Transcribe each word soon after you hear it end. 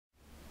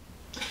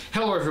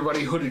Hello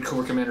everybody, Hooded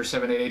Cobra Commander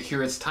 788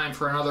 here. It's time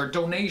for another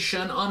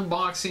donation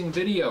unboxing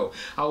video.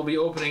 I will be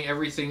opening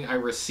everything I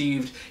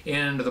received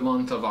in the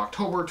month of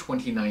October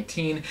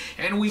 2019,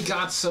 and we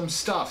got some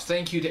stuff.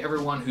 Thank you to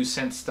everyone who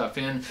sent stuff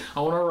in.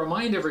 I want to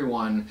remind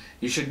everyone,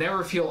 you should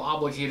never feel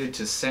obligated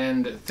to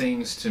send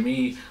things to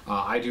me.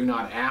 I do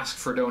not ask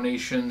for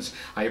donations.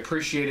 I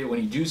appreciate it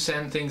when you do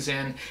send things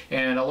in,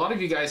 and a lot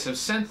of you guys have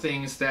sent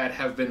things that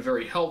have been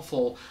very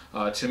helpful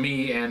to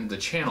me and the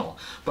channel.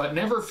 But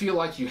never feel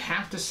like you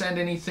have to send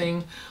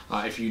anything.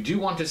 If you do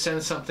want to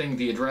send something,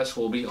 the address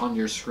will be on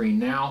your screen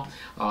now.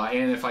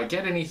 And if I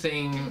get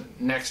anything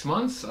next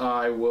month,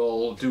 I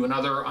will do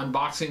another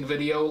unboxing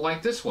video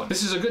like this one.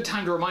 This is a good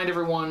time to remind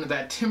everyone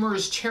that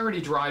Timmer's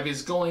charity drive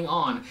is going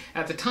on.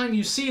 At the time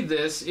you see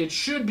this, it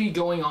should be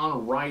going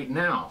on right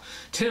now.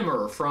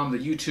 Timmer from the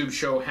YouTube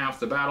show Half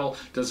the Battle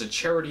does a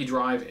charity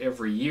drive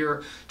every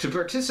year. To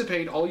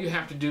participate, all you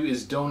have to do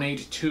is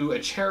donate to a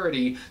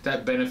charity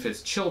that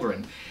benefits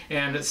children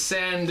and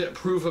send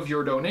proof of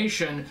your donation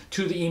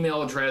to the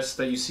email address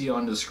that you see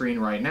on the screen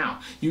right now.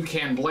 You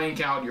can blank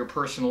out your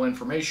personal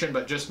information,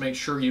 but just make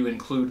sure you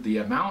include the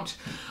amount.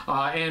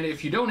 And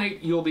if you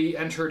donate, you'll be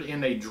entered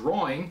in a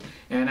drawing,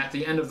 and at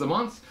the end of the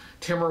month,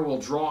 Timmer will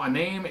draw a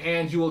name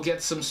and you will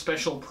get some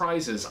special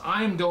prizes.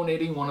 I'm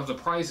donating one of the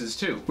prizes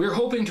too. We're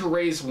hoping to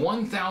raise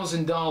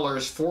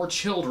 $1,000 for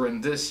children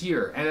this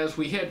year, and as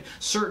we hit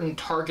certain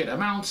target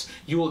amounts,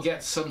 you will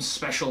get some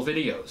special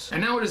videos.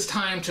 And now it is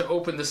time to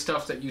open the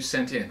stuff that you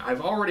sent in.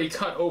 I've already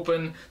cut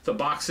open the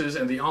boxes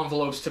and the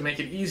envelopes to make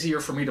it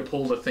easier for me to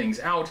pull the things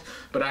out,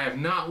 but I have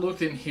not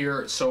looked in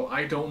here, so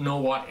I don't know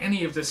what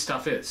any of this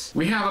stuff is.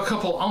 We have a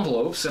couple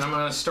envelopes, and I'm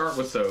going to start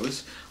with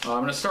those. I'm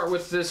going to start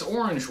with this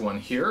orange one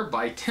here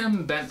by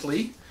Tim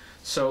Bentley.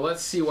 So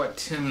let's see what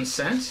Tim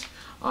sent.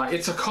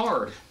 It's a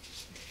card.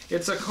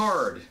 It's a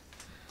card.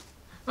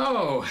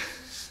 Oh,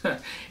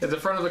 at the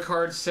front of the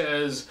card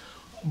says,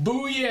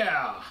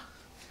 "Booyah!"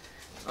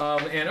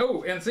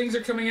 And things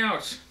are coming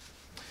out.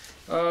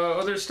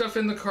 Oh, there's stuff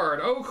in the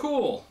card. Oh,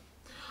 cool.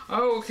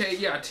 Oh, okay,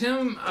 yeah,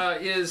 Tim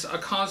is a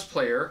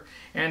cosplayer,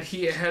 and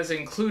he has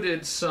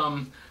included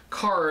some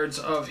cards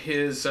of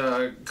his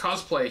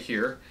cosplay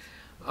here.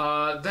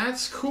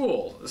 That's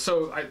cool.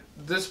 So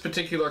this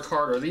particular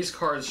card, or these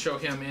cards, show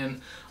him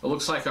in, it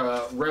looks like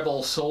a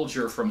rebel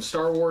soldier from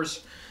Star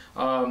Wars,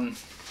 and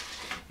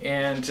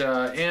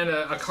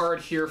a card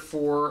here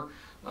for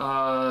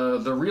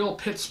the real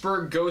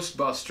Pittsburgh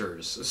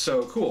Ghostbusters.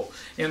 So cool.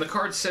 And the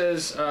card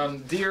says,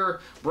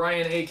 "Dear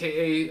Brian,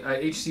 aka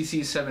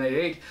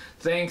HCC788,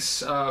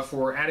 thanks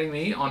for adding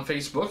me on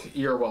Facebook.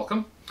 You're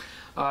welcome.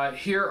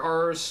 Here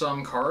are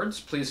some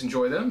cards. Please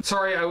enjoy them.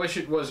 Sorry, I wish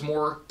it was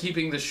more.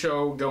 Keeping the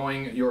show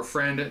going, your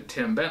friend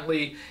Tim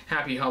Bentley.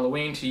 Happy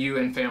Halloween to you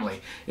and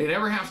family." You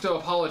never have to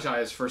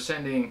apologize for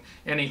sending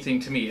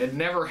anything to me. It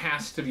never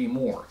has to be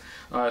more.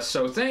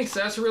 So thanks.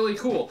 That's really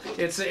cool.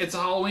 It's a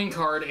Halloween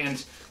card,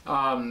 and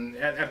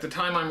at the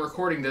time I'm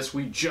recording this,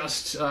 we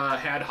just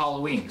had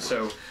Halloween.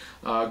 So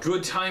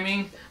good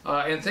timing.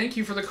 And thank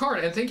you for the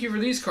card, and thank you for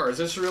these cards.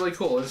 This is really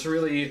cool. It's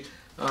really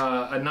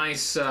a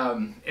nice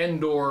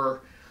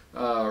Endor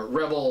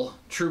Rebel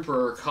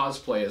Trooper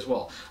cosplay as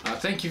well.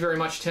 Thank you very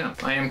much, Tim.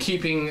 I am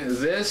keeping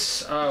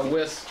this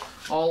with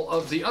all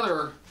of the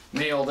other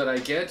mail that I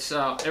get.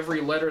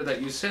 Every letter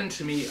that you send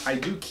to me, I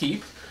do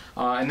keep.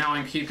 And now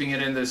I'm keeping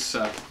it in this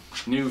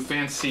new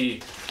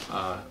fancy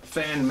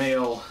fan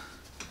mail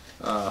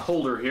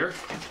holder here.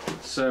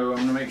 So I'm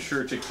going to make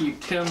sure to keep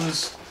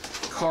Tim's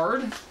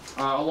card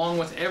along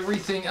with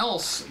everything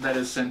else that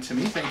is sent to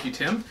me. Thank you,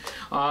 Tim.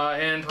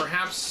 And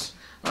perhaps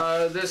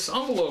this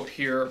envelope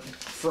here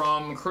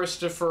from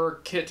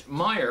Christopher Kit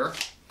Meyer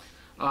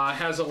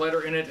has a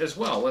letter in it as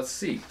well. Let's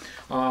see.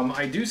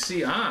 I do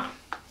see, a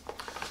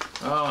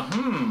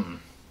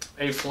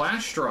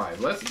flash drive.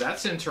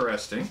 That's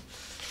interesting.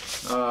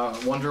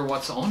 Wonder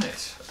what's on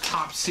it.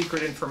 Top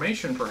secret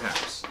information,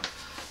 perhaps.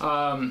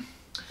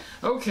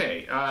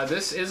 Okay,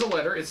 this is a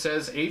letter. It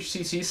says,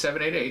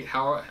 HCC788,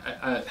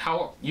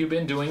 how you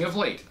been doing of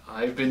late?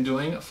 I've been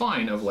doing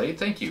fine of late,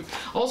 thank you.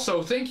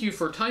 Also, thank you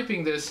for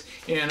typing this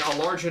in a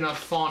large enough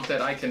font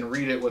that I can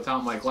read it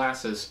without my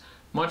glasses.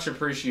 Much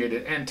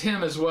appreciated. And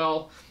Tim as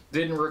well,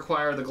 didn't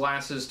require the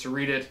glasses to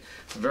read it.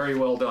 Very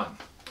well done.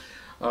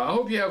 I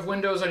hope you have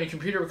Windows on your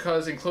computer,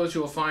 because enclosed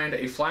you will find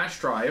a flash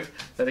drive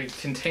that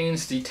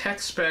contains the tech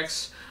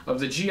specs of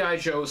the G.I.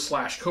 Joe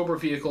 / Cobra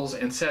vehicles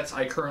and sets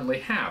I currently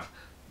have.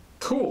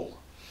 Cool.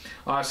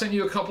 I sent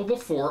you a couple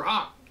before.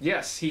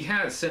 Yes, he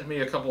has sent me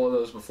a couple of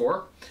those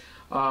before.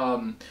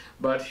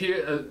 But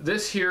here,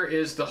 this here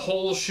is the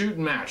whole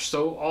shooting match.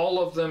 So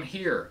all of them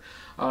here.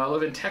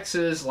 Live in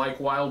Texas like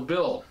Wild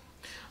Bill.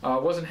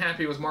 Wasn't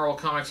happy with Marvel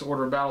Comics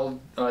Order of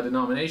Battle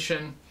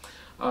denomination.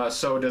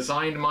 So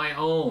designed my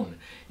own.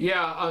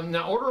 Yeah,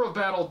 now Order of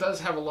Battle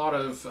does have a lot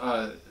of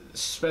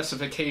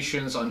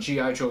specifications on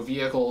G.I. Joe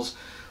vehicles.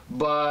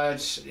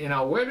 But, you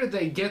know, where did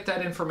they get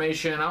that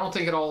information? I don't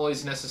think it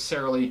always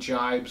necessarily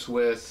jibes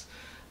with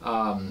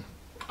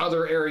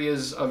other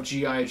areas of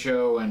G.I.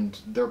 Joe and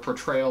their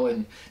portrayal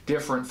in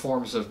different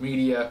forms of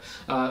media.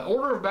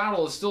 Order of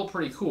Battle is still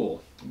pretty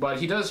cool, but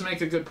he does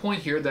make a good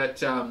point here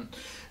that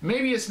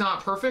maybe it's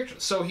not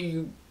perfect, so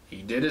he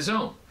did his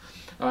own.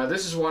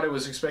 This is what I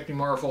was expecting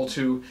Marvel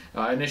to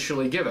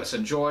initially give us.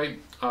 Enjoy,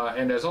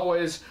 and as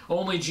always,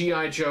 only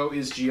G.I. Joe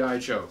is G.I.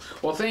 Joe.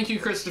 Well, thank you,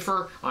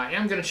 Christopher. I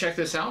am going to check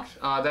this out.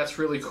 That's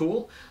really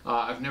cool.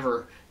 I've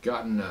never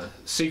gotten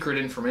secret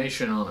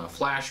information on a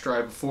flash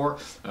drive before.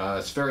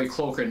 It's very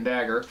cloak and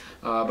dagger,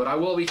 but I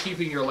will be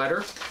keeping your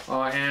letter,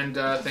 and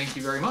thank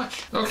you very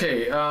much.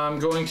 Okay, I'm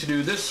going to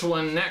do this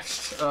one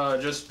next,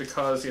 just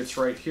because it's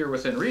right here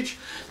within reach.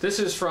 This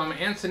is from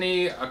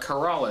Anthony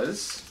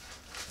Corrales.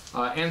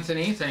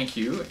 Anthony, thank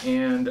you,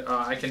 and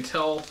I can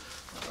tell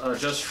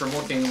just from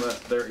looking that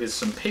there is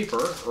some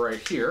paper right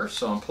here,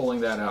 so I'm pulling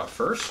that out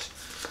first.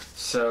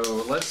 So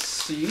let's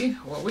see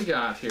what we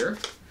got here.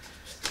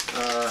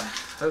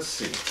 Let's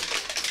see.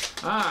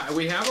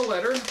 We have a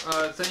letter.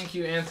 Thank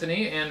you,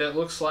 Anthony, and it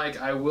looks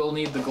like I will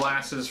need the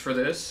glasses for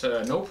this.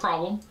 No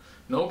problem,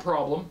 no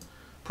problem.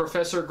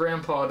 Professor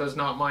Grandpa does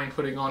not mind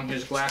putting on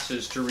his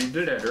glasses to read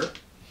the letter.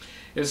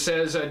 It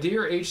says,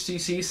 Dear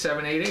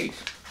HCC788,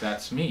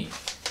 that's me.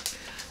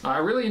 I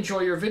really enjoy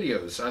your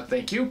videos.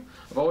 Thank you.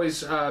 I've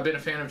always been a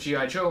fan of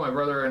G.I. Joe. My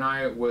brother and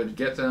I would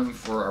get them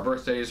for our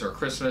birthdays or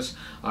Christmas.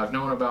 I've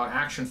known about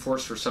Action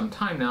Force for some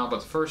time now, but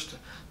the first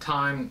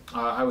time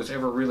I was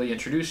ever really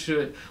introduced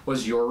to it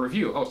was your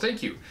review. Oh,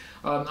 thank you.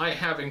 I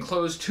have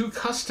enclosed 2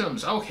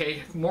 customs.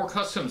 Okay, more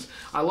customs.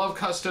 I love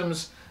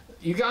customs.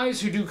 You guys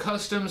who do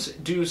customs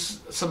do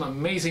some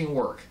amazing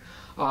work.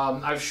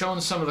 I've shown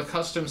some of the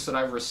customs that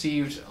I've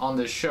received on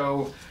this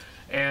show,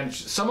 and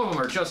some of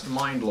them are just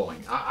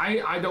mind-blowing.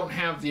 I don't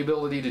have the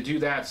ability to do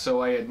that,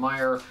 so I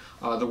admire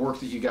the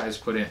work that you guys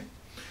put in.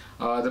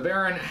 The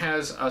Baron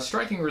has a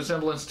striking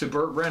resemblance to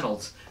Burt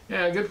Reynolds.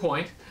 Yeah, good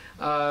point.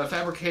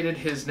 Fabricated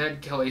his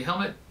Ned Kelly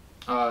helmet.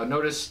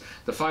 Notice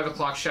the 5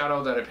 o'clock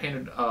shadow that I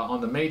painted on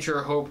the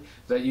Major. Hope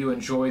that you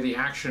enjoy the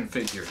action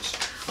figures.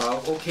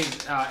 Okay,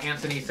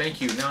 Anthony,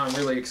 thank you. Now I'm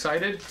really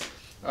excited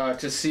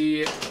to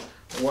see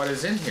what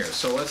is in here.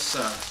 So let's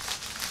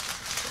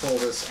pull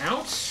this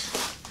out.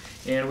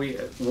 And we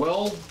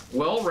well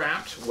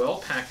wrapped, well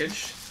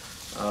packaged.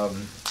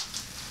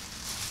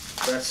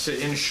 That's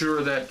to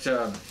ensure that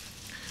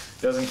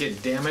doesn't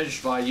get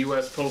damaged by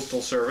U.S.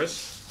 Postal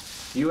Service.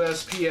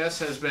 USPS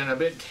has been a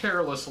bit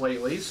careless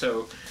lately,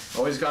 so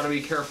always got to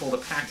be careful to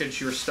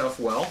package your stuff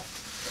well.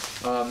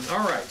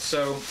 All right,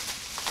 so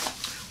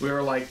we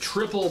are like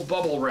triple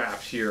bubble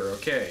wrapped here.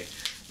 Okay,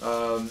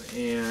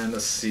 and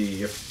let's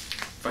see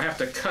if I have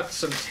to cut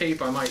some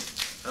tape, I might.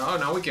 Oh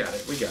no, we got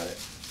it. We got it.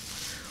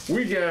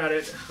 We got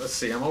it. Let's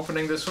see, I'm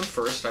opening this one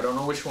first. I don't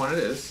know which one it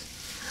is,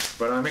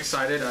 but I'm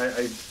excited.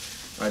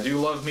 I do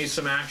love me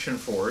some Action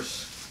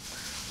Force.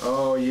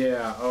 Oh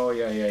yeah, oh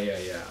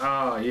yeah.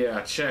 Oh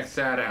yeah, check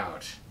that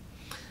out.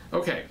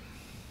 Okay.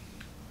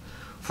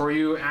 For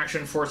you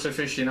Action Force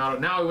aficionado,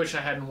 now I wish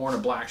I hadn't worn a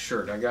black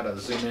shirt. I gotta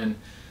zoom in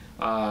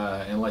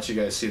and let you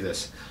guys see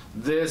this.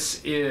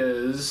 This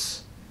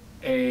is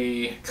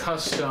a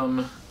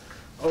custom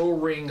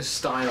O-ring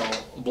style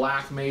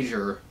black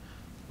Major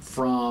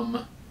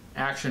from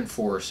Action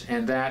Force,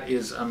 and that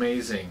is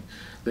amazing.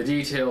 The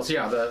details,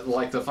 yeah,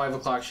 like the 5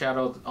 o'clock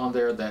shadow on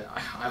there that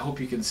I hope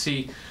you can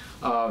see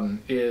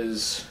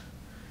is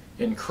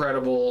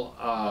incredible.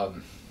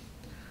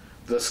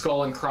 The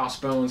skull and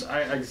crossbones,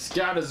 I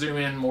gotta zoom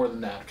in more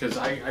than that because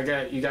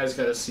you guys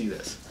gotta see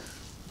this.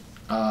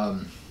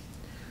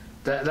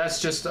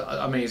 That's just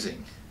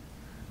amazing.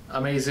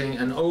 Amazing,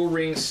 an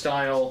O-ring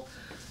style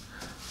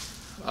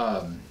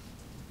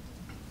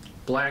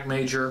black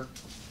Major.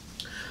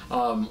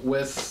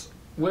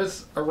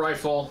 With a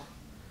rifle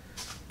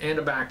and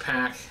a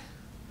backpack.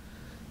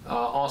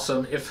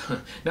 Awesome.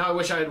 Now I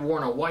wish I had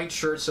worn a white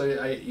shirt so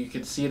you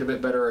could see it a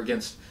bit better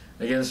against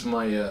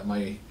my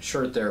my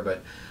shirt there,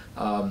 but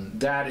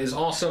that is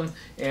awesome.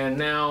 And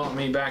now let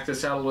me back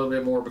this out a little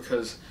bit more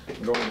because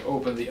I'm going to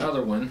open the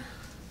other one.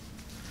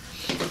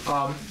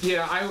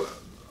 Yeah,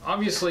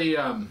 obviously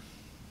I'm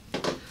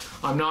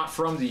not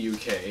from the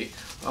UK,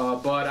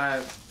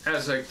 but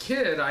as a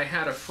kid, I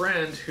had a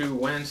friend who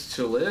went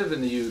to live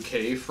in the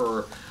UK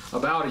for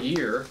about a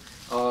year,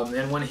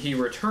 and when he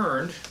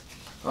returned,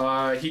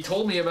 he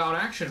told me about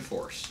Action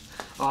Force,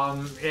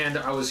 and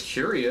I was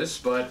curious,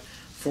 but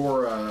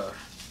for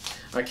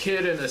a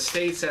kid in the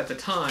States at the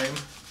time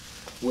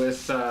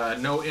with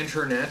no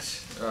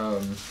internet,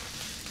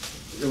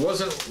 there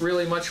wasn't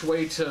really much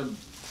way to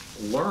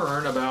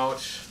learn about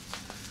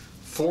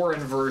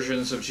foreign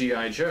versions of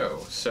G.I.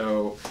 Joe.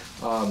 So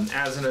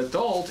as an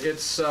adult,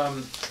 it's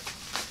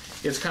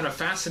kind of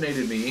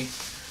fascinated me,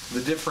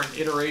 the different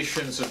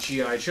iterations of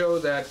G.I. Joe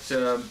that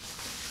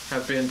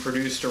have been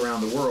produced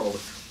around the world.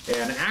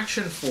 And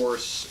Action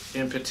Force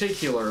in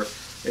particular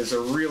is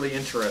a really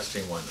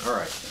interesting one. All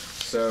right,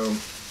 so,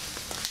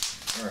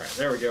 all right,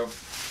 there we go.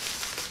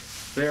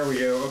 There we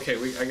go. Okay,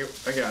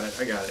 I got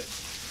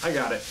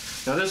it.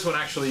 Now this one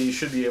actually you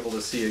should be able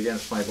to see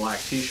against my black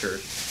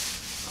t-shirt.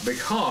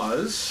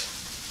 because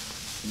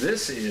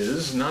this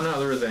is none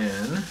other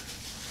than,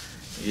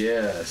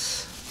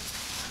 yes,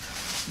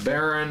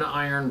 Baron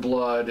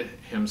Ironblood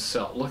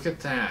himself. Look at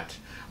that.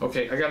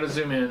 Okay, I gotta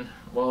zoom in.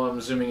 While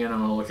I'm zooming in, I'm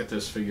gonna look at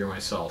this figure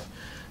myself.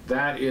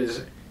 That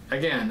is,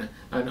 again,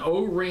 an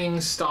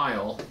O-ring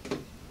style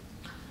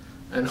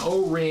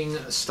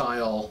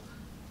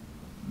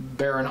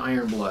Baron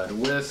Ironblood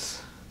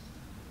with,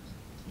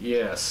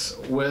 yes,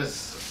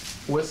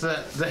 with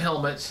the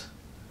helmet.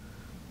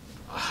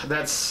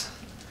 That's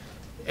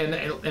and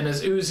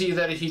his Uzi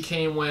that he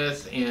came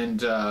with, and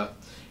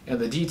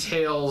the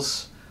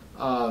details.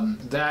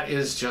 That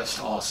is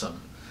just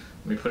awesome.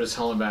 Let me put his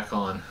helmet back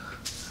on.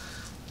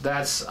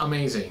 That's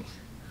amazing.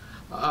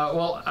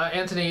 Well,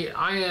 Anthony,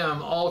 I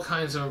am all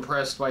kinds of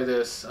impressed by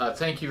this.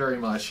 Thank you very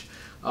much.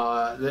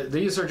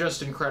 These are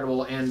just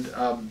incredible, and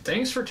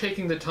thanks for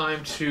taking the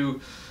time to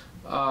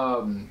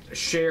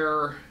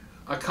share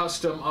a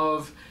custom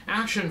of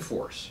Action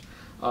Force.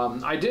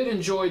 I did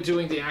enjoy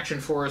doing the Action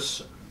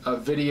Force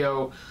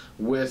video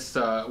with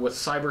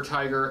Cyber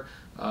Tiger.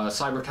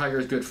 Cyber Tiger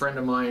is a good friend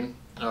of mine,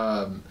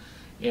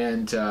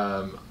 and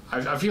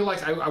I feel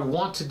like I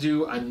want to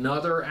do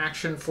another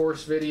Action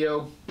Force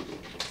video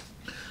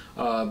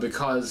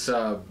because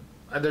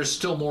there's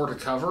still more to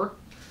cover,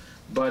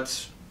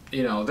 but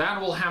you know, that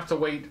will have to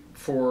wait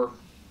for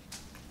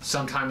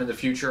some time in the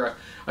future.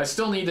 I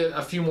still need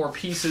a few more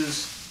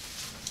pieces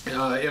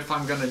if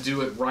I'm going to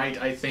do it right,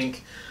 I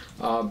think.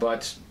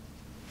 But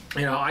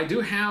you know, I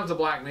do have the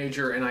Black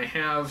Major and I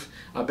have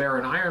a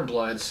Baron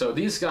Ironblood, so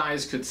these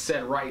guys could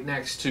sit right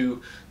next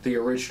to the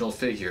original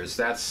figures.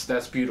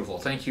 That's beautiful.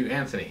 Thank you,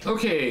 Anthony.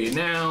 Okay,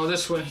 now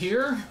this one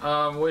here,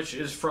 which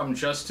is from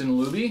Justin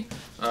Luby.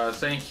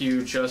 Thank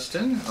you,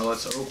 Justin.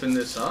 Let's open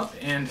this up,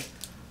 and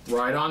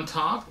right on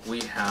top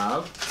we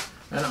have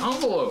an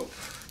envelope.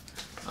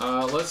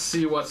 Let's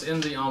see what's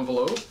in the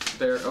envelope.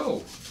 There.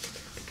 Oh.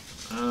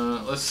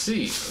 Let's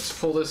see. Let's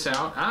pull this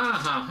out.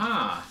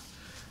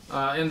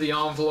 In the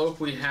envelope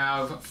we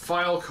have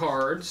file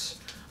cards.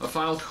 A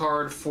file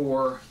card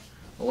for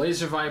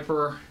Laser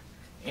Viper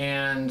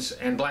and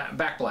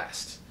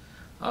Backblast.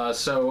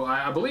 So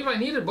I believe I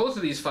needed both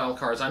of these file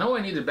cards. I know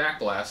I needed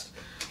Backblast.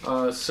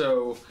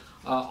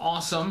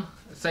 Awesome.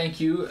 Thank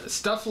you.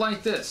 Stuff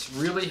like this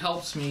really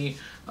helps me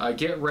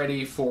get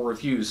ready for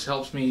reviews.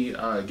 Helps me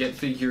get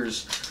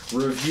figures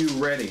review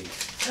ready.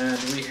 And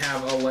we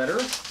have a letter,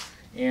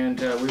 and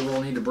we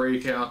will need to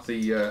break out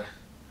the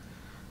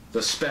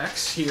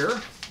specs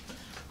here.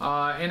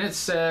 And it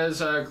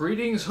says,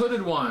 greetings,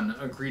 Hooded One.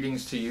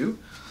 Greetings to you.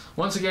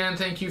 Once again,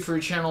 thank you for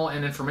your channel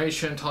and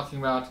information talking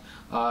about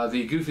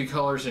the goofy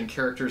colors and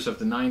characters of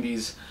the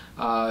 90s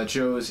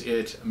Joes.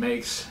 It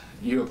makes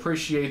you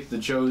appreciate the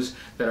Joes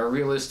that are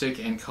realistic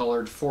and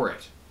colored for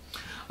it.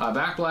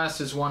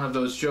 Backblast is one of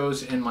those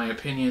Joes in my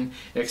opinion,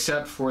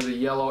 except for the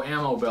yellow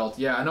ammo belt.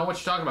 Yeah, I know what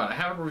you're talking about. I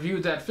haven't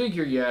reviewed that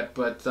figure yet,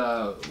 but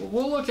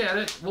we'll look at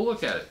it. We'll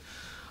look at it.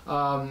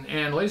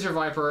 And Laser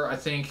Viper, I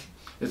think,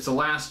 it's the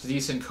last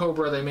decent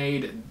Cobra they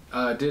made.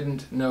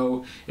 Didn't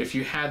know if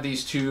you had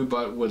these two,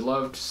 but would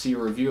love to see a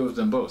review of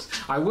them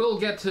both. I will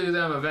get to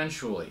them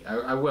eventually.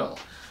 I will.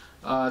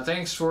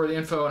 Thanks for the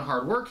info and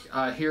hard work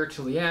here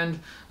till the end.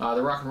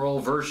 The Rock and Roll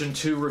version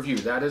 2 review.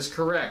 That is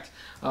correct.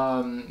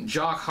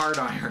 Jock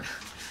Hardiron.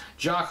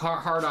 Jock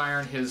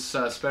Hardiron, his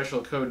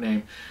special code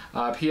name.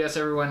 P.S.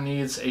 Everyone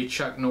needs a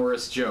Chuck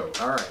Norris Joe.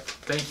 All right,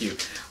 thank you.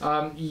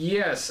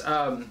 Yes,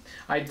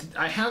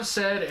 I have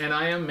said, and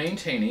I am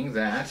maintaining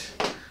that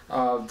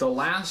the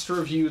last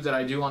review that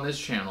I do on this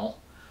channel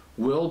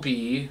will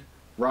be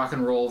Rock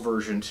and Roll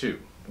version 2.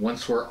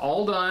 Once we're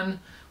all done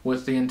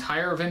with the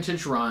entire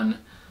vintage run,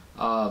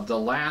 the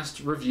last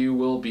review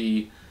will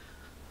be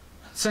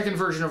second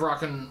version of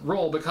Rock and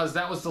Roll, because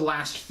that was the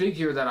last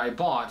figure that I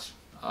bought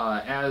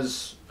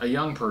as a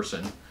young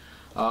person.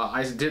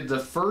 I did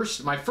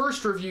my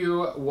first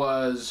review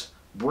was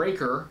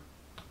Breaker,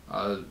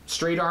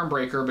 Straight Arm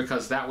Breaker,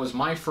 because that was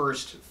my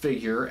first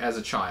figure as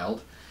a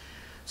child.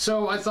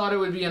 So I thought it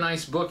would be a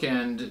nice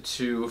bookend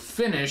to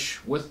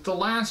finish with the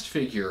last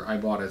figure I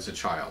bought as a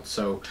child.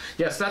 So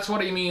yes, that's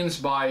what he means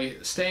by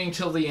staying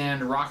till the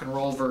end, Rock and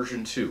Roll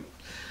version 2.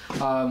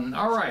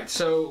 All right,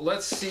 so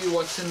let's see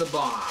what's in the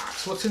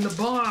box. What's in the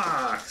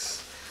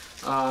box?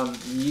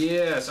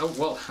 Yes. Oh,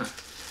 well,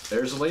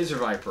 there's a Laser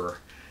Viper.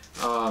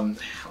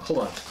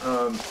 Hold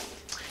on.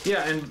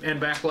 Yeah,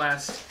 and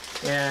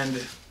Backblast.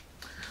 And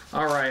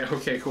all right.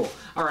 Okay, cool.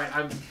 All right.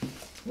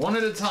 One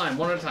at a time.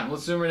 One at a time.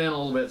 Let's zoom it in a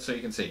little bit so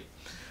you can see.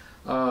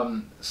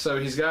 So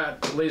he's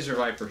got Laser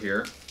Viper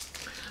here.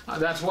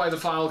 That's why the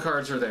file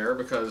cards are there,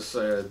 because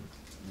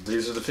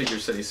these are the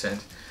figures that he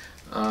sent.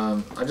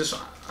 I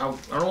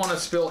don't want to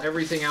spill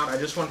everything out. I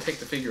just want to take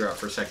the figure out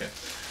for a second.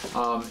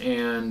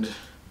 And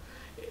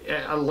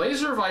a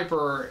Laser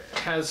Viper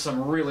has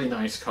some really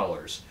nice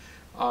colors.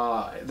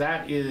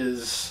 That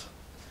is,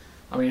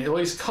 I mean, at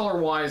least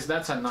color-wise,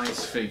 that's a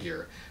nice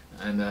figure.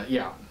 And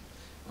yeah,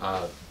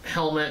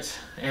 helmet,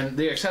 and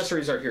the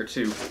accessories are here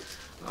too.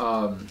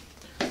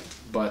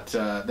 But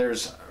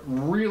there's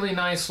really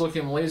nice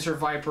looking Laser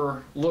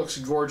Viper, looks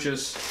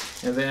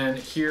gorgeous. And then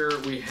here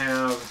we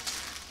have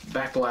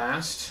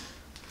Backblast.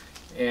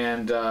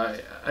 And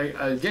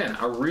again,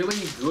 a really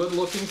good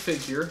looking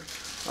figure.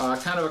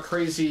 Kind of a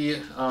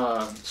crazy,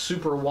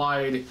 super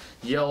wide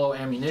yellow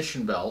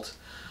ammunition belt.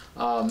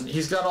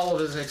 He's got all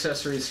of his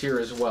accessories here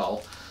as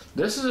well.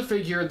 This is a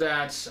figure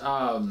that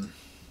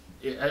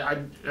I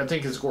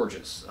think is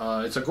gorgeous.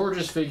 It's a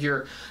gorgeous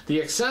figure.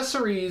 The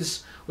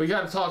accessories, we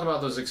got to talk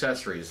about those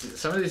accessories.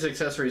 Some of these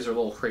accessories are a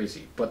little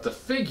crazy, but the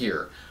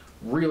figure,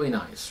 really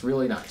nice,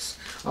 really nice.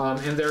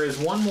 And there is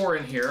one more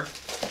in here,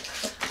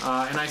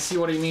 and I see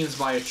what he means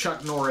by a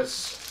Chuck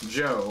Norris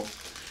Joe.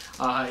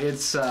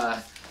 It's,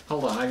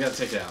 hold on, I gotta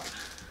take it out.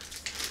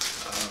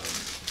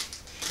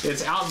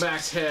 It's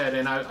Outback's head,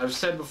 and I've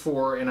said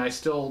before, and I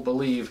still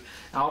believe,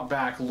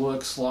 Outback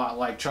looks a lot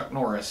like Chuck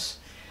Norris.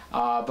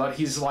 But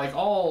he's like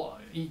all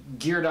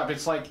geared up.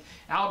 It's like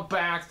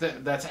Outback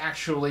that's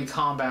actually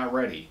combat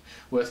ready,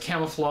 with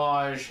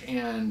camouflage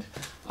and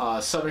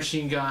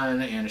submachine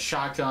gun and a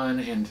shotgun,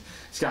 and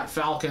it's got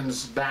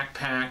Falcon's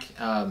backpack.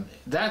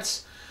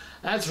 That's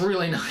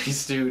really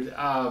nice, dude.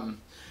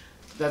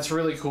 That's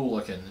really cool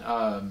looking.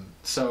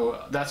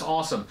 So that's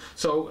awesome.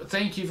 So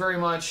thank you very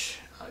much,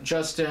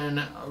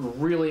 Justin.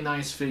 Really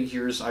nice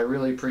figures. I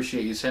really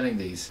appreciate you sending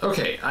these.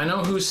 Okay, I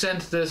know who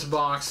sent this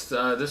box.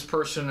 This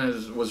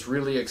person was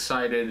really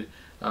excited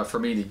for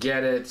me to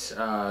get it.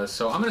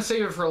 So I'm going to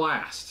save it for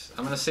last.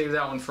 I'm going to save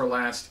that one for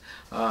last.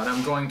 And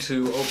I'm going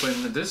to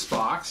open this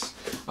box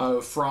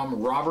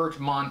from Robert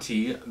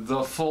Monty,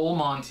 the full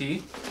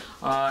Monty,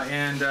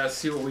 and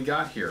see what we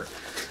got here.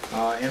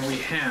 And we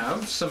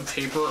have some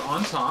paper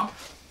on top.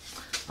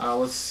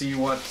 Let's see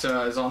what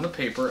is on the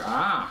paper.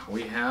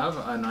 We have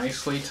a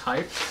nicely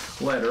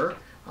typed letter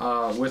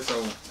with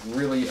a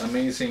really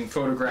amazing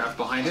photograph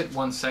behind it.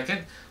 One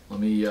second. Let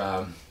me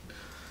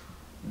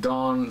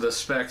don the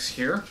specs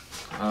here.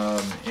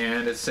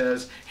 And it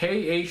says,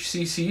 "Hey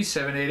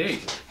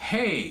HCC788.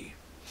 Hey!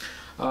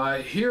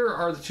 Here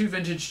are the two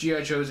vintage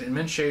G.I. Joes in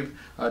mint shape.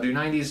 Do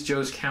 90s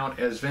Joes count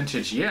as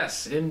vintage?"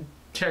 Yes,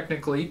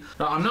 technically.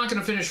 Now, I'm not going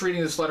to finish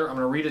reading this letter. I'm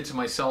going to read it to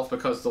myself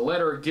because the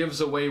letter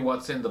gives away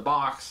what's in the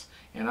box,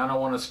 and I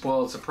don't want to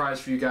spoil the surprise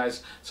for you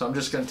guys, so I'm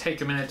just going to take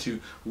a minute to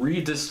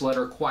read this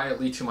letter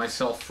quietly to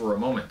myself for a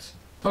moment.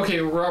 Okay,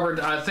 Robert,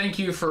 thank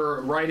you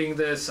for writing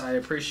this. I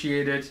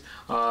appreciate it.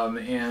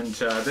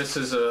 This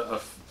is a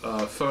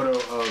photo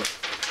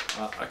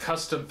of a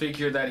custom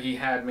figure that he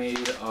had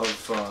made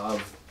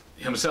of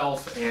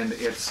himself, and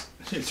it's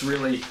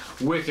really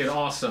wicked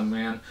awesome,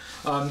 man.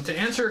 To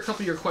answer a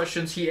couple of your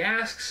questions, he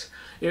asks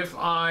if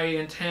I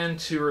intend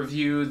to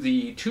review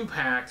the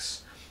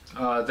 2-packs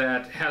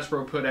that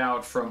Hasbro put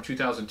out from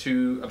 2000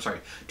 to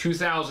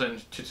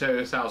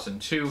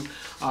 2002.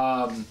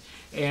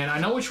 And I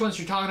know which ones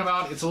you're talking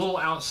about. It's a little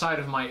outside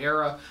of my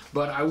era,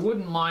 but I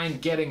wouldn't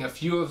mind getting a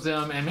few of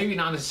them, and maybe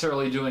not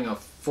necessarily doing a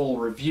full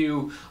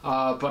review,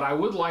 but I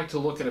would like to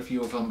look at a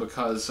few of them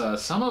because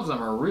some of them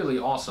are really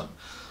awesome.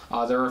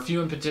 There are a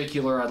few in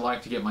particular I'd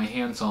like to get my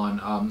hands on.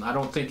 I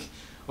don't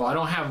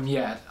have them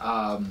yet,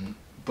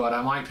 but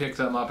I might pick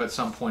them up at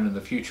some point in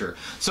the future.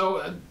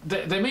 So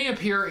they may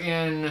appear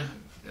in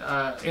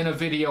a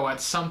video at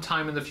some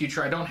time in the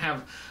future. I don't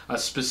have a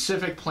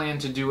specific plan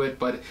to do it,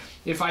 but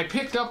if I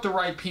picked up the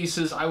right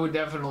pieces, I would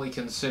definitely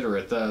consider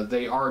it.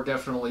 They are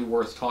definitely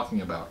worth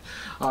talking about.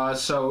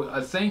 So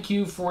thank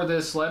you for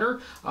this letter,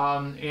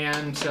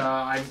 and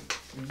I'm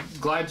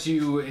glad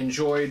you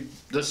enjoyed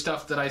the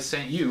stuff that I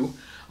sent you.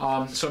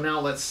 So now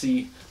let's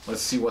see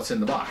what's in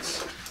the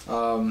box.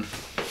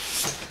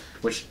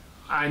 Which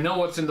I know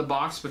what's in the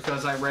box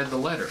because I read the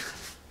letter.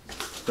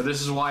 But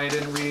this is why I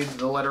didn't read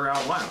the letter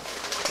out loud.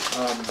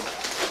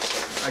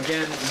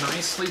 Again,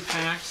 nicely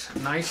packed,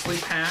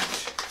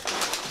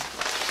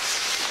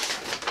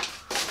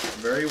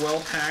 very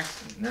well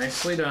packed,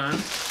 nicely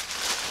done.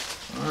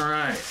 All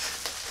right.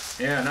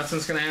 Yeah,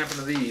 nothing's gonna happen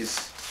to these.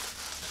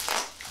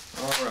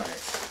 All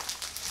right.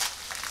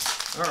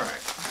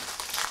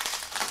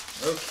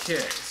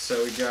 Okay,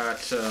 so we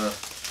got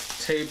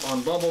tape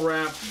on bubble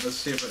wrap. Let's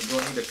see if do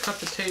I need to cut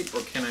the tape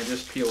or can I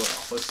just peel it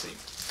off? Let's see.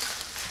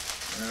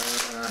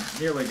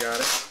 Nearly got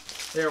it.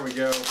 There we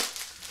go.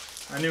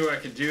 I knew I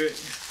could do it.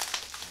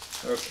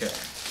 Okay.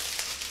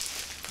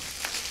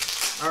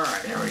 All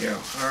right, there we go.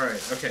 All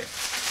right, okay.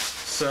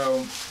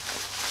 So,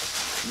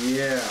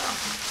 yeah.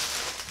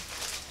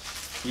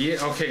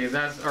 Yeah, okay,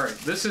 that's, all right.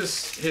 This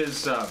is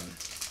his,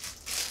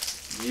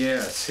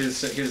 yes,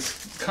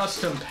 his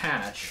custom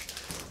patch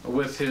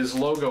with his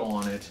logo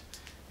on it.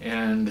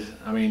 And,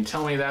 I mean,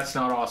 tell me that's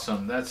not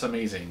awesome. That's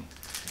amazing.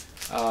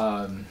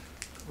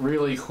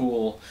 Really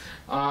cool.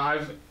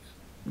 I've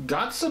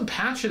got some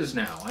patches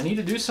now. I need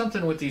to do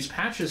something with these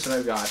patches that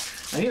I've got.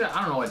 I need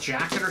I don't know, a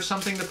jacket or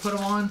something to put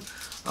them on.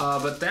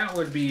 But that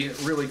would be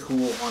really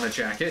cool on a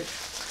jacket.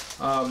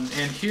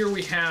 And here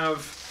we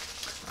have,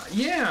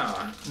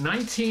 yeah,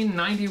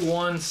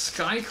 1991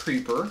 Sky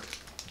Creeper.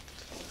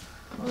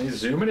 Let me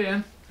zoom it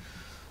in.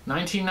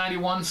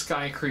 1991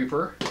 Sky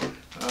Creeper.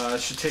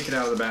 Should take it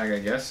out of the bag, I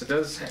guess. It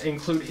does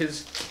include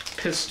his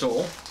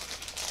pistol.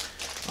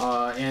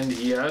 And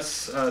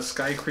yes,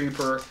 Sky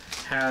Creeper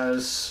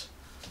has,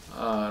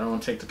 I don't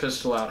want to take the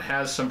pistol out,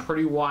 has some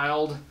pretty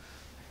wild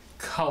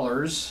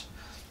colors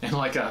and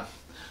like a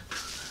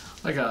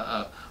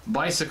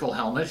bicycle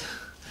helmet.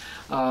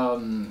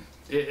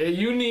 A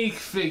unique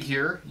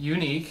figure,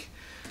 unique.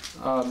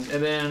 And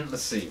then,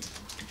 let's see,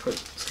 put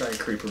Sky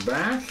Creeper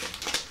back.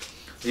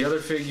 The other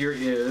figure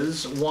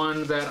is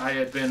one that I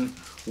had been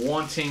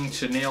wanting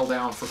to nail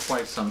down for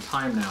quite some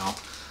time now.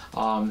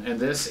 And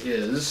this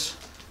is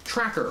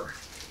Tracker,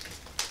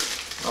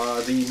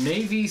 the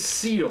Navy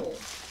SEAL.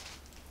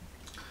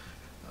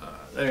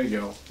 There you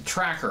go,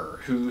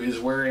 Tracker, who is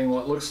wearing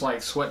what looks like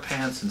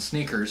sweatpants and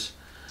sneakers.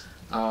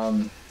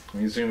 Let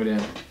me zoom it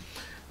in.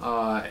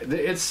 I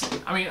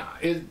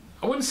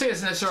wouldn't say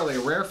it's necessarily a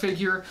rare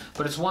figure,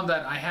 but it's one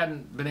that I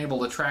hadn't been able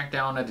to track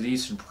down at a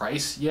decent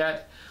price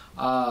yet.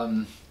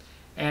 And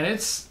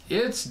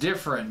it's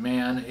different,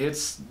 man.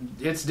 It's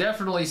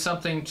definitely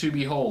something to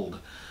behold.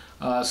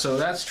 So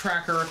that's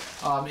Tracker.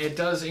 It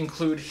does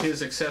include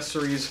his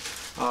accessories,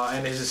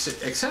 and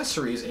his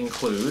accessories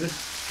include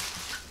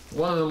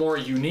one of the more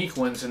unique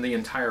ones in the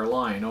entire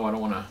line. Oh, I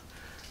don't want to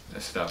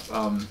mess it up.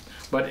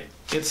 But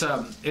it's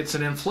an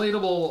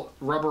inflatable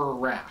rubber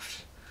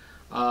raft.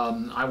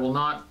 I will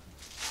not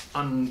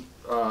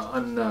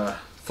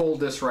unfold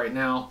this right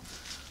now,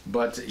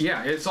 but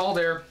yeah, it's all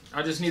there.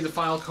 I just need the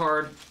file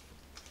card,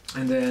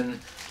 and then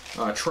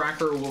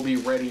Tracker will be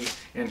ready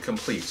and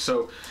complete.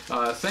 So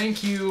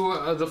thank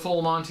you, the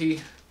Full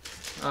Monty,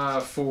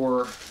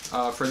 for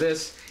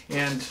this,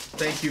 and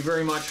thank you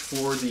very much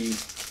for the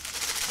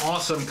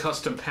awesome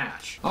custom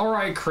patch.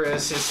 Alright,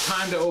 Chris, it's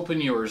time to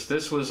open yours.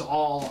 This was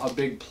all a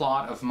big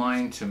plot of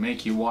mine to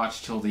make you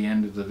watch till the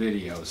end of the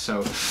video.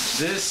 So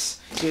this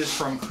is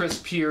from Chris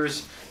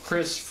Pierce.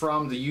 Chris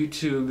from the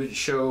YouTube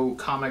show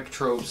Comic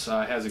Tropes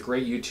has a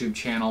great YouTube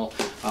channel.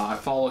 I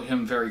follow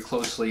him very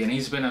closely, and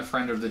he's been a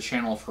friend of the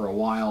channel for a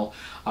while.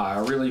 I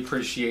really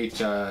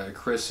appreciate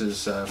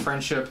Chris's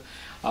friendship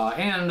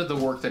and the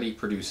work that he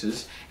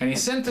produces. And he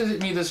sent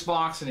me this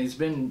box, and he's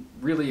been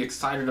really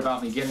excited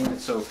about me getting it.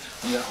 So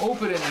I'm going to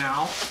open it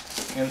now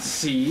and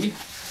see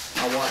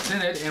what's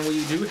in it. And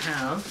we do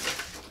have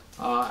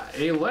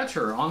a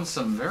letter on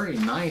some very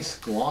nice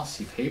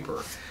glossy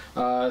paper.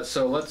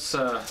 So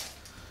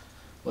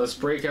let's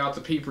break out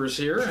the peepers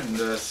here and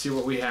see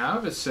what we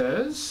have. It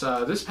says,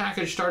 this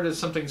package started as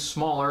something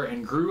smaller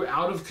and grew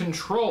out of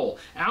control.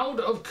 Out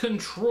of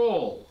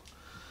control!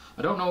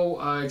 I don't know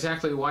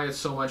exactly why it's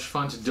so much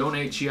fun to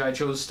donate G.I.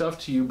 Joe stuff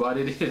to you, but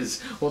it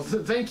is. Well,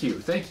 thank you,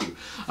 thank you.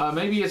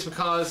 Maybe it's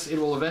because it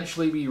will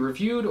eventually be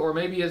reviewed, or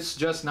maybe it's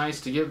just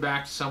nice to give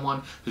back to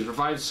someone who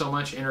provides so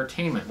much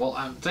entertainment. Well,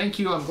 thank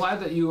you. I'm glad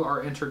that you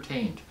are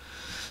entertained.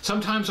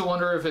 Sometimes I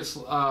wonder if it's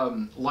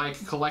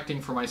like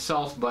collecting for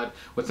myself, but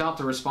without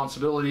the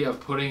responsibility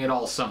of putting it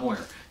all somewhere.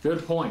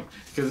 Good point,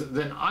 because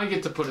then I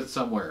get to put it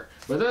somewhere.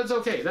 But that's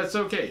okay, that's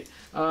okay.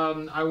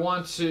 I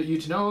want you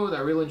to know that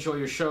I really enjoy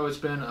your show. It's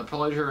been a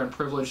pleasure and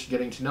privilege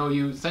getting to know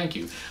you. Thank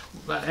you.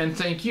 And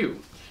thank you.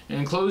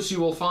 Enclosed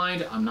you will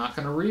find, I'm not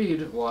going to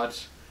read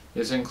what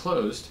is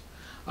enclosed.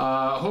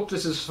 Hope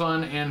this is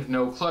fun and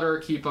no clutter.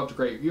 Keep up the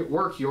great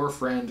work, your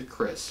friend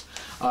Chris.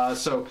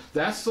 So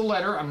that's the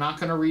letter. I'm not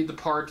going to read the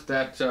part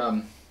that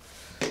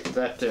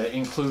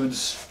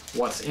includes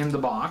what's in the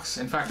box.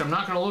 In fact, I'm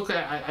not going to look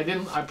at.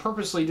 I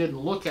purposely didn't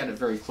look at it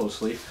very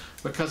closely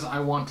because I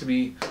want to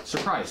be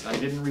surprised. I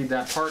didn't read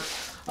that part.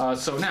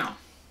 So now,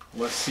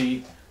 let's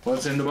see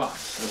what's in the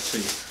box. Let's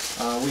see.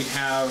 We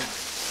have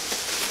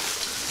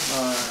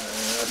a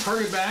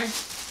Target bag.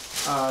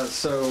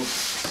 So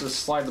let's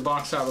slide the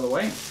box out of the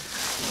way.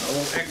 A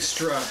little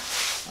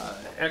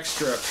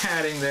extra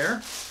padding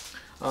there.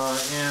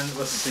 And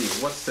let's see,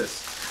 what's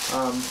this?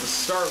 Let's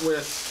start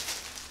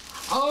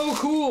with, oh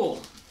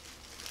cool!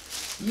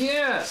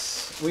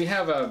 Yes! We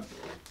have a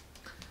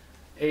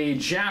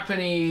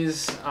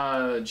Japanese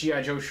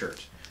G.I. Joe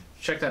shirt.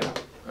 Check that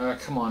out.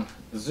 Come on,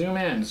 zoom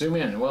in, zoom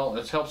in. Well,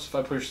 it helps if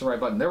I push the right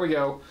button. There we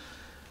go.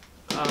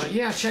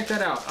 Yeah, check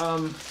that out.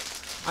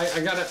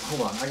 I got it,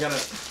 hold on, I got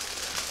it.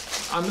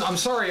 I'm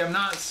sorry, I'm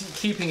not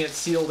keeping it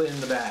sealed in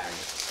the bag.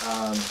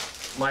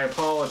 My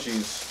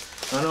apologies.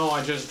 I know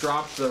I just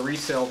dropped the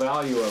resale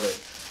value of it.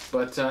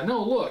 But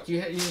no, look,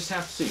 you just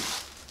have to see.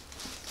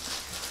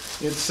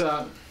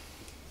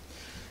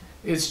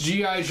 It's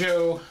G.I.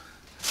 Joe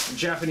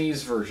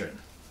Japanese version.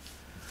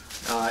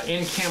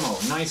 In camo,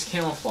 nice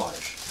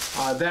camouflage.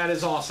 That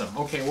is awesome.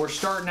 Okay, we're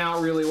starting out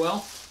really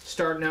well.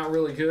 Starting out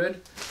really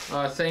good.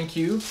 Thank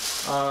you.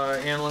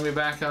 And let me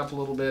back up a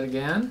little bit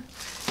again.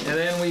 And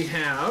then we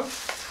have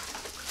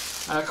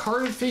a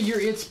carded figure.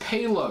 It's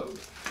Payload.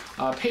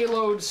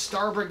 Payload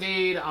Star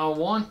Brigade, I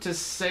want to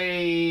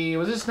say,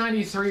 was this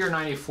 93 or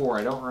 94?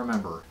 I don't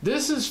remember.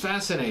 This is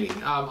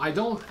fascinating. I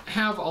don't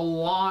have a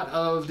lot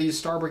of these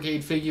Star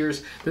Brigade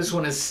figures. This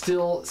one is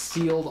still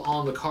sealed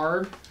on the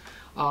card.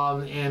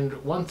 And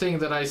one thing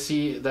that I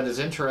see that is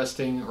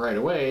interesting right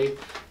away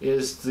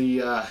is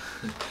the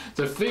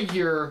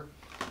figure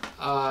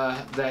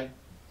that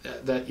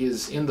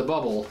is in the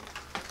bubble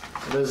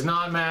does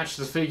not match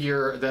the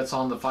figure that's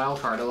on the file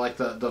card. Like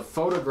the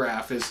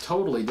photograph is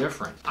totally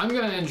different. I'm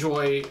going to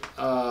enjoy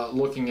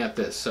looking at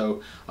this.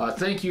 So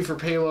thank you for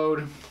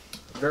Payload.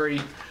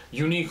 Very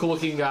unique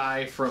looking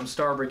guy from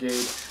Star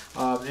Brigade.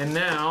 And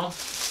now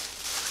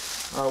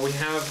we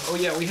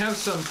have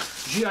some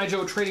G.I.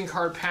 Joe trading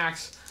card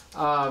packs.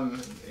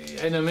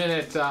 In a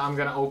minute I'm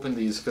going to open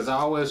these because I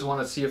always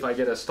want to see if I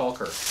get a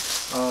Stalker.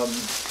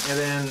 And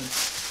then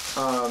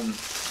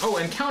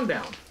and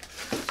Countdown.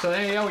 So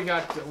yeah, we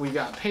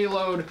got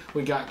Payload,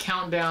 we got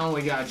Countdown,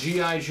 we got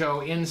G.I.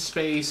 Joe in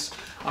space.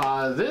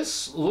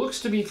 This looks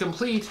to be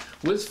complete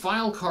with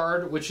file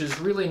card, which is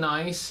really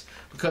nice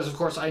because of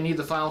course I need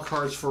the file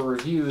cards for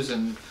reviews,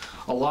 and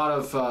a lot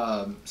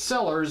of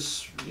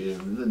sellers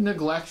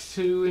neglect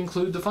to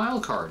include the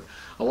file card.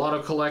 A lot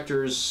of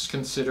collectors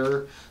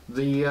consider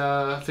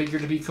the figure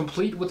to be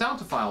complete without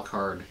the file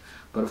card.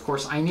 But of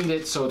course I need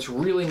it, so it's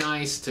really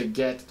nice to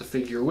get the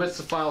figure with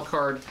the file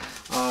card.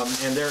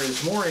 And there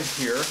is more in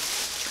here.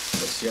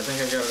 Let's see, I think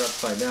I got it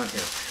upside down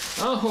here.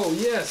 Oh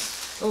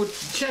yes! Oh,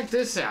 check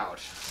this out.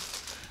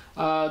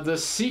 The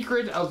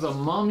Secret of the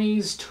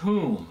Mummy's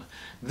Tomb.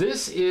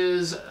 This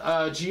is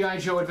a G.I.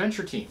 Joe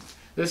Adventure Team.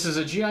 This is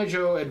a G.I.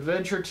 Joe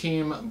Adventure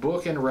Team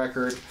book and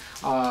record,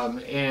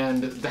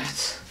 and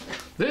this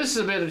is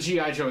a bit of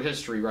G.I. Joe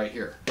history right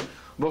here.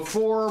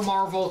 Before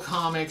Marvel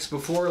Comics,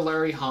 before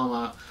Larry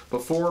Hama,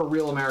 before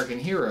Real American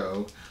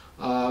Hero,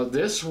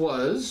 this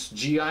was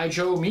G.I.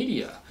 Joe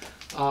media.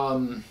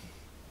 I'm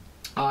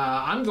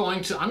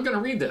going to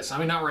read this. I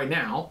mean, not right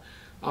now,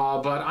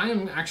 but I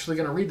am actually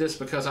going to read this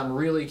because I'm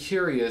really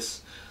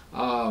curious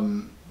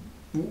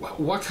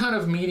what kind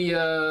of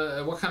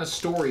media, what kind of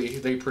story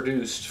they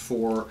produced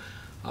for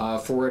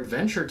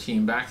Adventure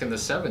Team back in the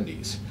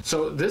 70s.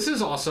 So this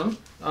is awesome.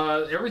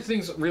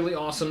 Everything's really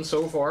awesome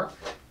so far.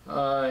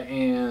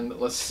 And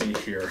let's see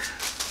here.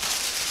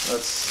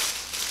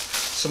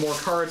 Some more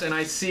cards, and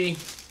I see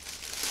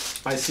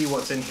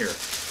what's in here.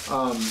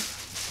 All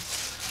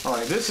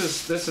right, this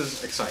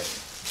is exciting.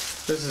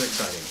 This is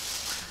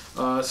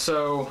exciting.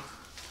 So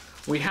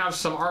we have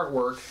some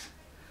artwork.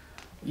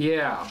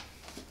 Yeah,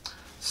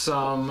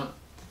 some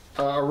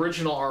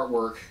original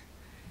artwork.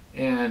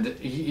 And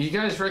you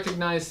guys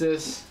recognize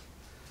this?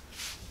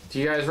 Do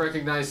you guys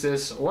recognize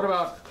this? What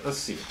about, let's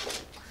see.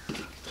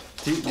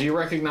 Do you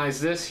recognize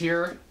this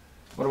here?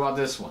 What about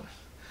this one?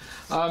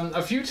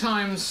 A few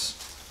times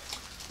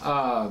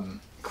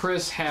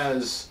Chris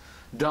has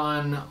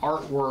done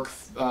artwork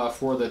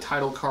for the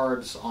title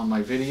cards on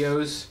my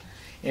videos,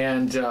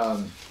 and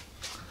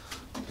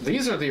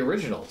these are the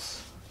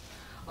originals.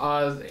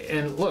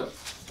 And look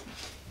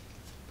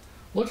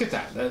at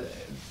that.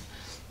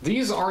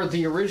 These are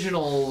the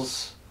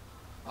originals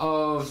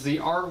of the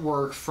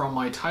artwork from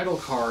my title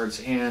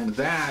cards, and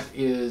that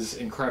is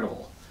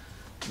incredible.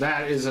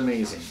 That is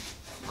amazing.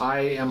 I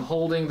am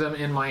holding them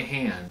in my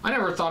hand. I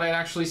never thought I'd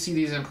actually see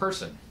these in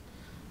person.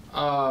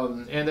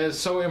 And it's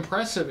so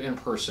impressive in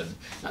person.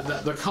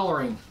 The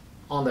coloring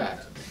on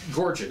that,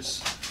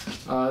 gorgeous.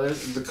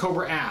 The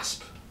Cobra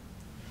Asp.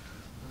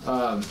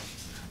 Dr.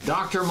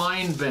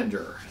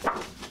 Mindbender.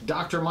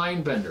 Dr.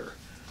 Mindbender.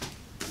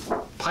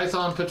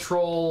 Python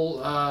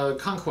Patrol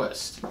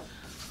Conquest.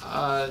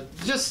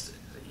 Just,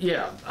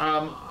 yeah,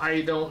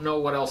 I don't know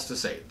what else to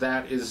say.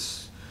 That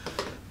is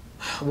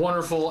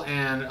wonderful,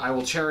 and I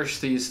will cherish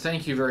these.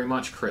 Thank you very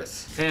much,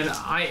 Chris. And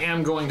I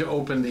am going to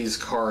open these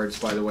cards,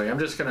 by the way. I'm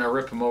just going to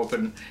rip them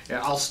open.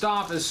 I'll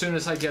stop as soon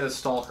as I get a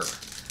Stalker.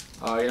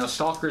 You know,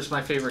 Stalker is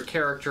my favorite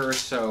character,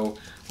 so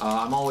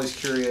I'm always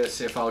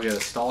curious if I'll get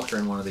a Stalker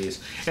in one of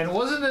these. And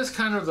wasn't this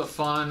kind of the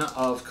fun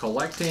of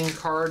collecting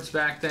cards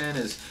back then,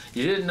 is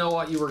you didn't know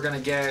what you were going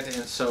to get,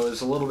 and so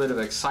there's a little bit of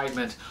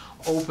excitement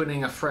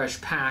opening a fresh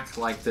pack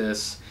like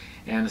this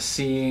and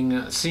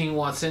seeing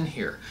what's in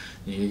here.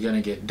 Are you going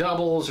to get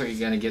doubles? Are you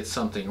going to get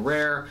something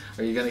rare?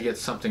 Are you going to get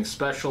something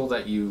special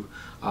that you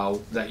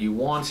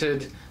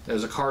wanted?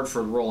 There's a card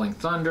for Rolling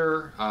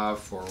Thunder,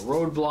 for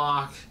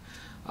Roadblock,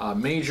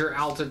 Major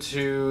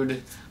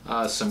Altitude,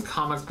 some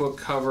comic book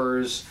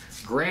covers,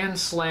 Grand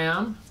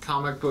Slam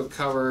comic book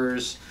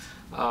covers,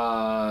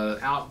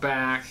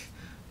 Outback,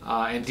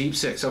 and Deep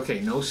Six.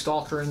 Okay, no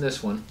Stalker in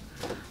this one.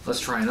 Let's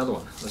try another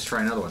one. Let's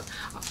try another one.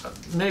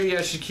 Maybe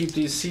I should keep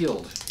these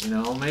sealed. You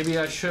know, maybe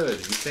I should. You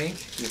think?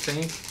 You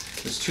think?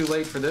 It's too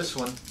late for this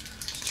one.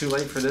 It's too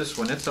late for this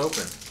one. It's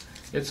open.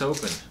 It's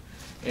open.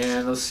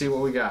 And let's see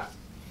what we got.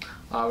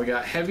 We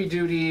got Heavy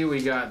Duty.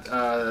 We got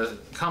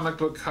comic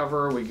book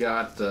cover. We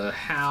got the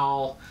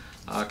HAL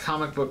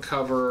comic book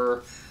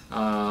cover.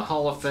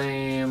 Hall of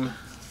Fame.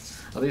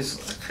 Oh,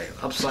 these, okay,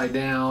 upside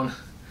down.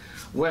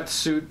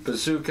 Wetsuit,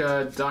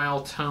 Bazooka,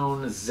 Dial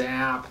Tone,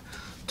 Zap,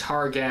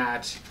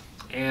 Targat,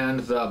 and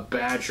the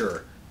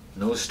Badger.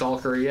 No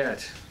Stalker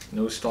yet.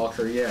 No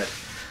Stalker yet.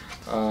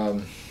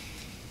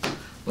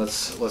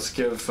 Let's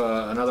give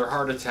another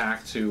heart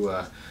attack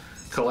to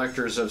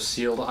collectors of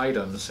sealed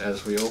items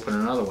as we open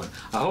another one.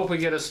 I hope we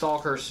get a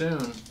Stalker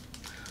soon.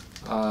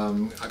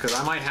 because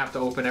I might have to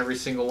open every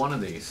single one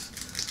of these.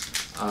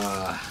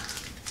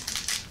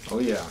 Oh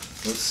yeah,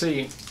 let's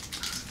see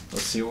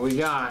what we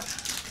got.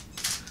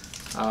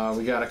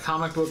 We got a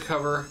comic book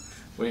cover,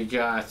 we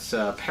got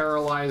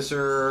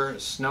Paralyzer,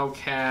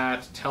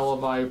 Snowcat,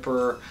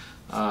 Televiper,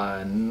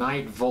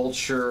 Night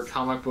Vulture,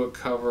 comic book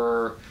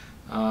cover,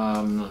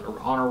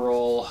 Honor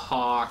Roll,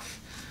 Hawk,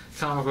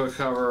 comic book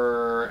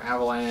cover,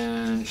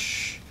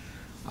 Avalanche,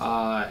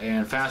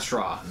 and Fast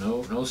Draw.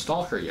 No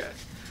Stalker yet.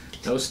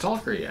 No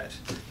Stalker yet.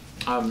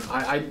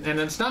 And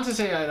it's not to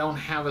say I don't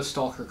have a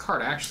Stalker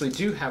card. I actually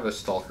do have a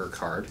Stalker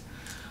card,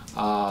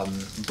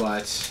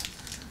 but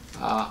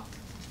I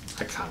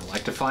kind of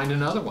like to find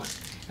another one.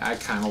 I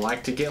kind of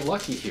like to get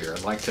lucky here.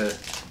 I'd like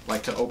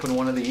to open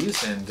one of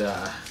these and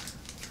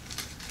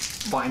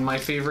find my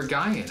favorite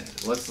guy in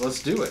it.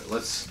 Let's do it.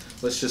 Let's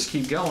just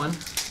keep going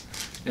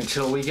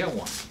until we get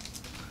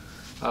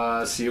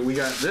one. See, we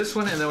got this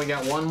one, and then we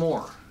got one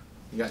more.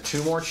 We got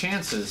 2 more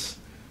chances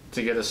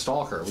to get a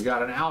Stalker. We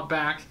got an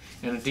Outback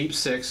and a Deep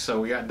Six, so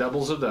we got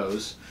doubles of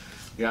those.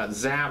 We got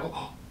Zap.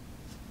 Oh,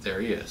 there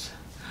he is.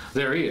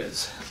 There he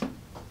is.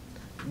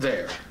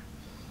 There.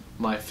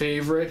 My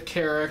favorite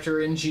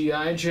character in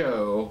G.I.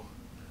 Joe.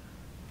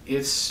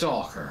 It's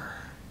Stalker.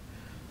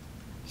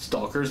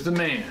 Stalker's the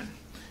man.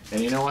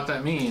 And you know what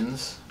that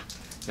means?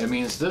 It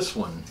means this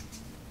one.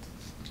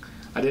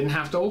 I didn't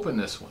have to open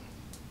this one.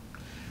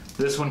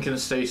 This one can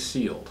stay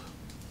sealed.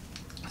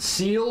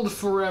 Sealed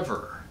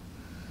forever.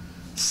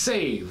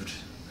 Saved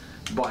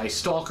by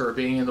Stalker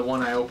being in the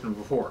one I opened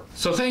before.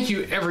 So thank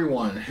you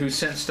everyone who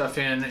sent stuff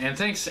in, and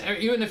thanks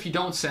even if you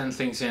don't send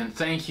things in,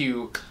 thank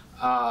you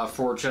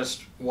for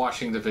just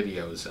watching the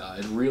videos.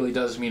 It really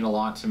does mean a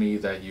lot to me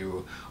that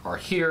you are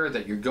here,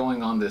 that you're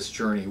going on this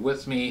journey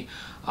with me,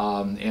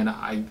 and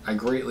I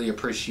greatly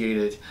appreciate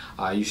it.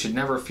 You should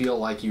never feel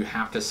like you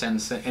have to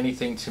send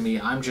anything to me.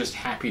 I'm just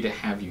happy to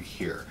have you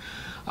here.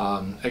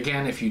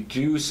 Again, if you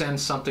do send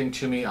something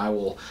to me, I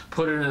will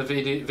put it in a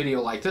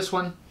video like this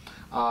one,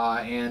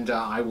 and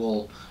I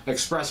will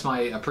express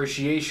my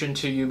appreciation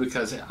to you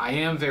because I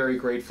am very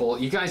grateful.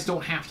 You guys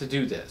don't have to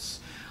do this.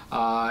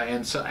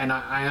 And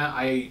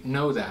I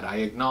know that, I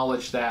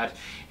acknowledge that,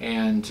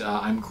 and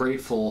I'm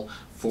grateful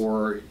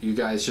for you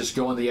guys just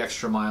going the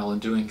extra mile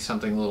and doing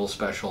something a little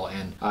special.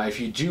 And if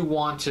you do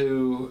want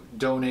to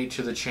donate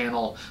to the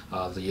channel,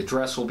 the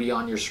address will be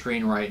on your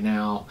screen right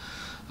now.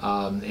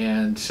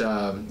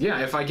 Yeah,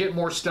 if I get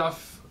more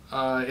stuff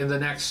in the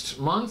next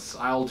month,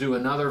 I'll do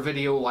another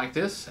video like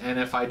this, and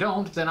if I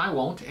don't, then I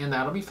won't, and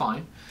that'll be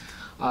fine.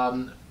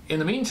 In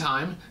the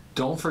meantime,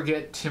 don't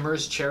forget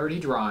Timmer's Charity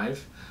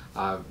Drive.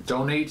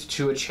 Donate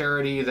to a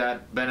charity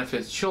that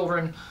benefits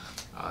children.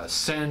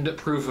 Send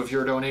proof of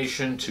your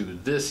donation to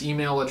this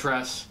email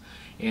address,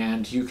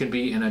 and you can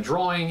be in a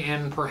drawing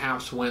and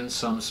perhaps win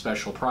some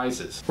special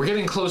prizes. We're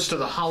getting close to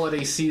the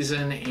holiday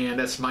season, and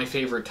it's my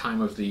favorite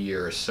time of the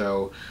year,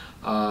 so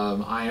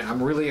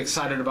I'm really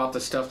excited about the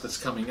stuff that's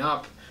coming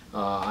up.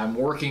 I'm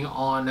working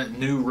on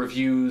new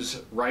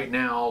reviews right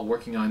now,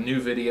 working on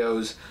new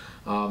videos.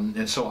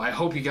 And so I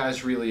hope you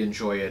guys really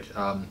enjoy it.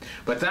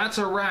 But that's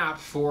a wrap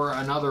for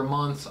another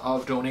month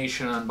of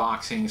donation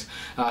unboxings.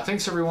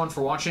 Thanks everyone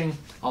for watching.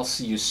 I'll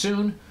see you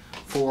soon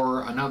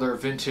for another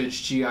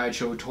vintage G.I.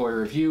 Joe toy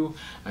review.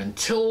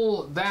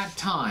 Until that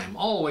time,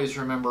 always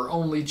remember,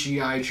 only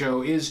G.I.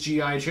 Joe is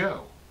G.I.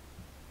 Joe.